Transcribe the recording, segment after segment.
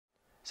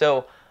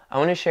So I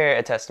want to share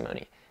a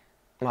testimony,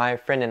 my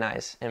friend and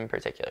I's in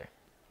particular.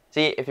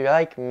 See, if you're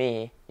like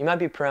me, you might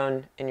be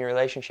prone in your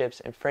relationships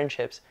and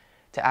friendships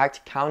to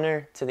act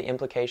counter to the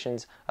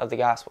implications of the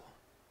gospel.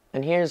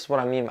 And here's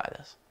what I mean by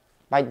this.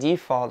 By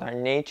default, our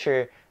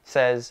nature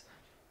says,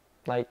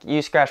 like,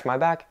 you scratch my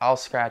back, I'll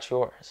scratch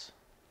yours.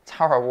 It's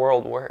how our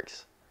world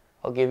works.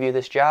 I'll give you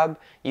this job,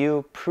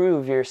 you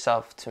prove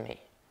yourself to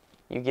me.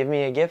 You give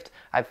me a gift,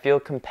 I feel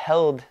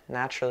compelled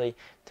naturally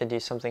to do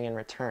something in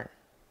return.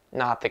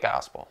 Not the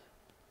gospel.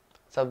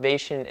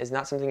 Salvation is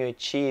not something you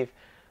achieve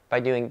by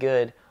doing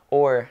good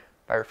or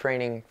by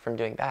refraining from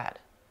doing bad.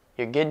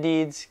 Your good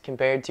deeds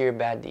compared to your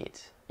bad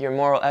deeds. Your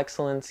moral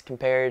excellence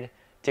compared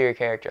to your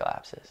character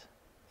lapses.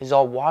 Is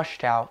all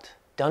washed out,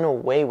 done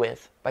away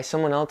with by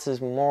someone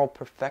else's moral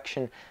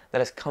perfection that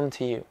has come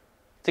to you.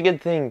 It's a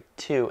good thing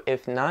too.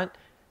 If not,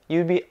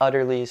 you'd be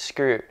utterly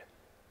screwed.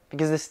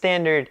 Because the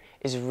standard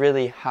is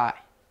really high.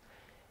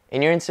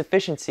 And your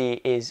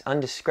insufficiency is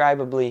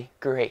undescribably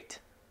great.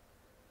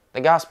 The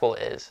gospel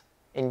is,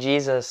 in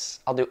Jesus,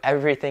 I'll do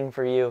everything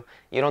for you.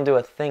 You don't do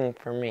a thing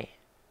for me.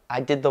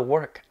 I did the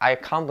work. I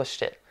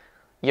accomplished it.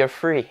 You're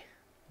free.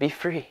 Be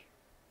free.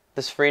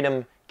 This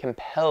freedom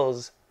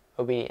compels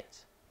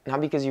obedience.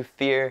 Not because you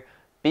fear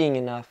being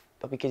enough,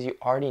 but because you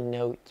already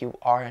know you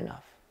are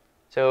enough.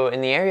 So in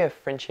the area of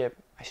friendship,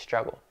 I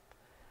struggle.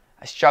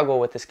 I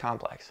struggle with this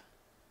complex.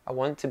 I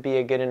want to be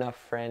a good enough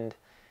friend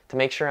to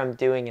make sure I'm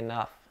doing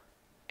enough.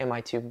 Am I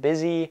too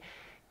busy?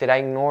 Did I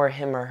ignore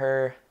him or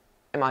her?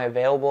 Am I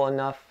available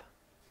enough?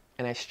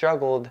 And I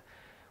struggled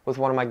with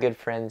one of my good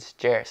friends,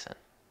 Jerrison.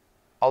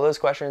 All those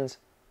questions,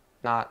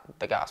 not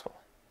the gospel.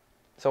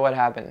 So what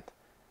happened?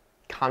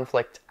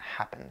 Conflict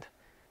happened.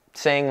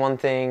 Saying one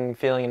thing,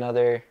 feeling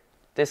another,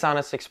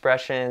 dishonest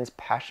expressions,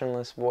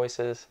 passionless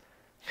voices.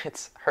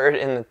 It's heard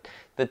in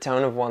the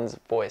tone of one's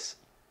voice,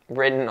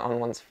 written on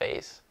one's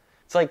face.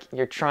 It's like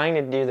you're trying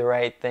to do the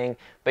right thing,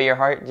 but your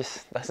heart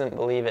just doesn't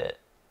believe it.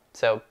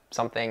 So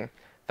something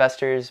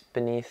festers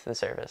beneath the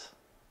surface.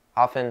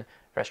 Often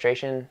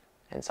frustration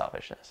and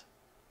selfishness.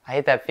 I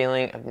hate that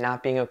feeling of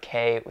not being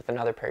okay with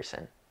another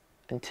person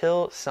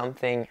until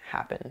something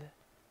happened.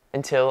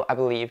 Until I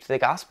believed the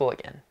gospel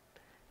again.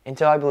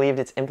 Until I believed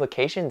its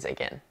implications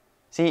again.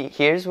 See,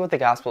 here's what the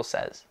gospel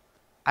says.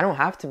 I don't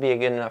have to be a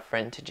good enough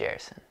friend to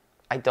Jerrison.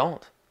 I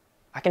don't.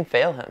 I can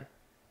fail him.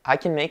 I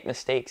can make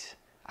mistakes.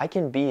 I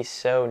can be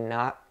so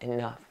not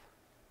enough.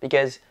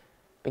 Because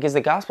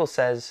the gospel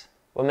says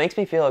what makes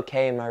me feel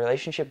okay in my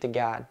relationship to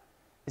God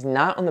is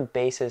not on the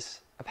basis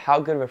of how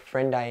good of a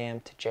friend I am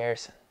to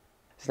Jerrison.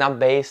 It's not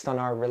based on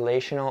our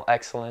relational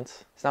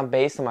excellence. It's not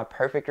based on my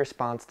perfect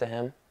response to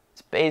him.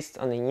 It's based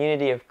on the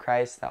unity of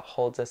Christ that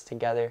holds us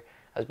together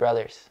as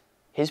brothers.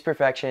 His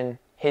perfection,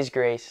 His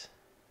grace,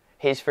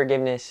 His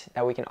forgiveness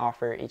that we can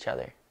offer each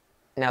other.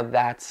 Now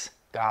that's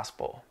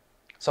gospel.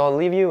 So I'll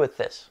leave you with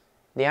this.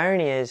 The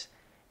irony is,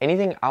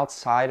 anything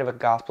outside of a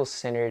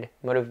gospel-centered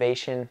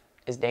motivation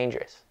is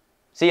dangerous.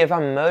 See, if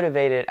I'm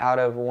motivated out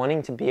of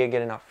wanting to be a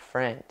good enough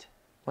friend,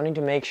 wanting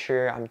to make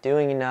sure I'm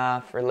doing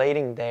enough,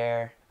 relating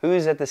there,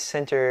 who's at the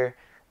center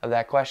of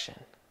that question?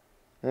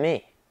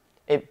 Me.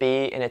 It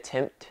be an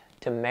attempt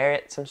to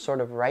merit some sort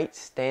of right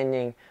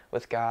standing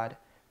with God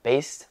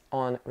based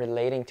on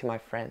relating to my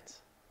friends.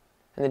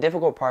 And the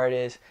difficult part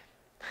is,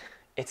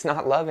 it's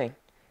not loving.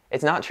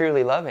 It's not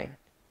truly loving.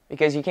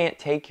 Because you can't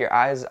take your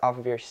eyes off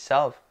of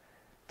yourself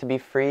to be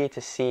free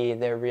to see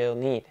their real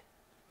need.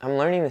 I'm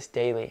learning this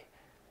daily.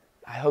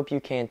 I hope you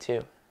can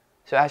too.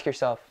 So ask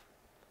yourself,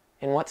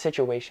 in what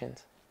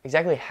situations,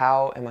 exactly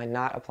how am I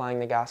not applying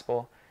the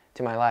gospel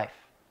to my life?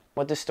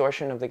 What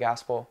distortion of the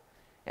gospel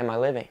am I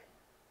living?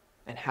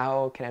 And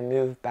how can I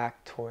move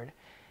back toward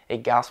a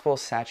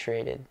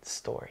gospel-saturated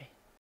story?